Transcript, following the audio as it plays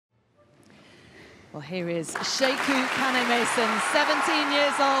Well, here is Sheku Kanneh-Mason, 17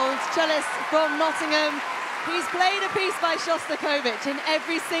 years old, cellist from Nottingham. He's played a piece by Shostakovich in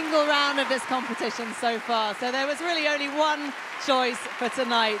every single round of this competition so far, so there was really only one choice for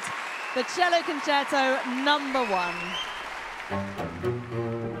tonight. The Cello Concerto #1.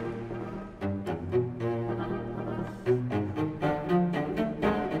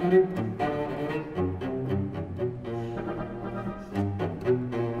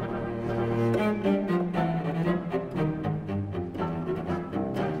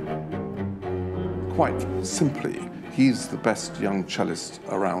 Quite simply, he's the best young cellist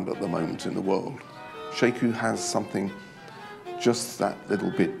around at the moment in the world. Sheku has something just that little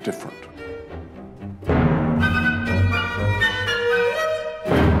bit different.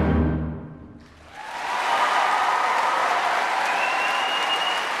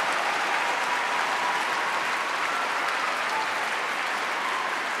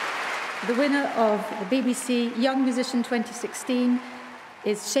 The winner of the BBC Young Musician 2016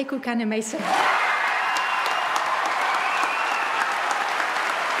 is Sheku Kanneh-Mason.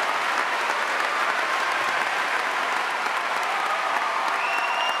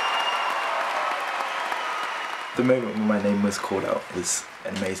 The moment when my name was called out was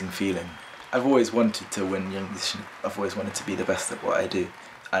an amazing feeling. I've always wanted to win Young Musician. I've always wanted to be the best at what I do.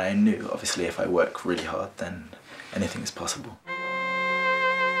 And I knew, obviously, if I work really hard, then anything is possible.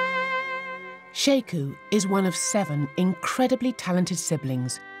 Sheku is one of 7 incredibly talented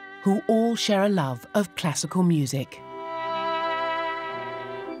siblings who all share a love of classical music.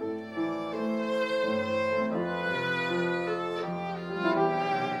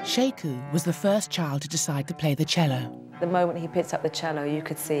 Sheku was the first child to decide to play the cello. The moment he picked up the cello, you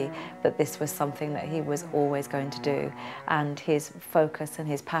could see that this was something that he was always going to do, and his focus and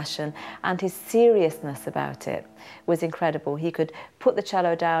his passion and his seriousness about it was incredible. He could put the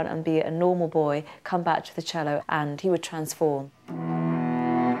cello down and be a normal boy, come back to the cello, and he would transform.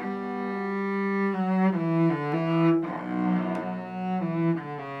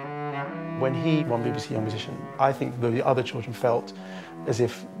 When he won BBC Young Musician, I think the other children felt as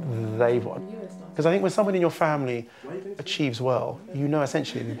if they won. Because I think when someone in your family achieves well, you know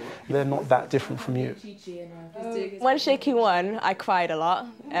essentially they're not that different from you. When Sheku won, I cried a lot.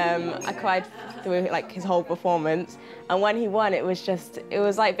 I cried through like his whole performance. And when he won, it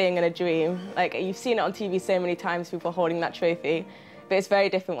was like being in a dream. Like, you've seen it on TV so many times, people holding that trophy, but it's very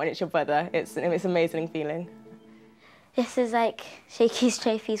different when it's your brother. It's an amazing feeling. This is like Sheku's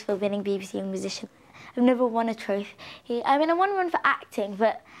trophies for winning BBC Young Musician. I've never won a trophy. I mean, I won one for acting,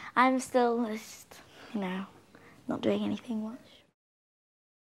 but I'm still just, you know, not doing anything much.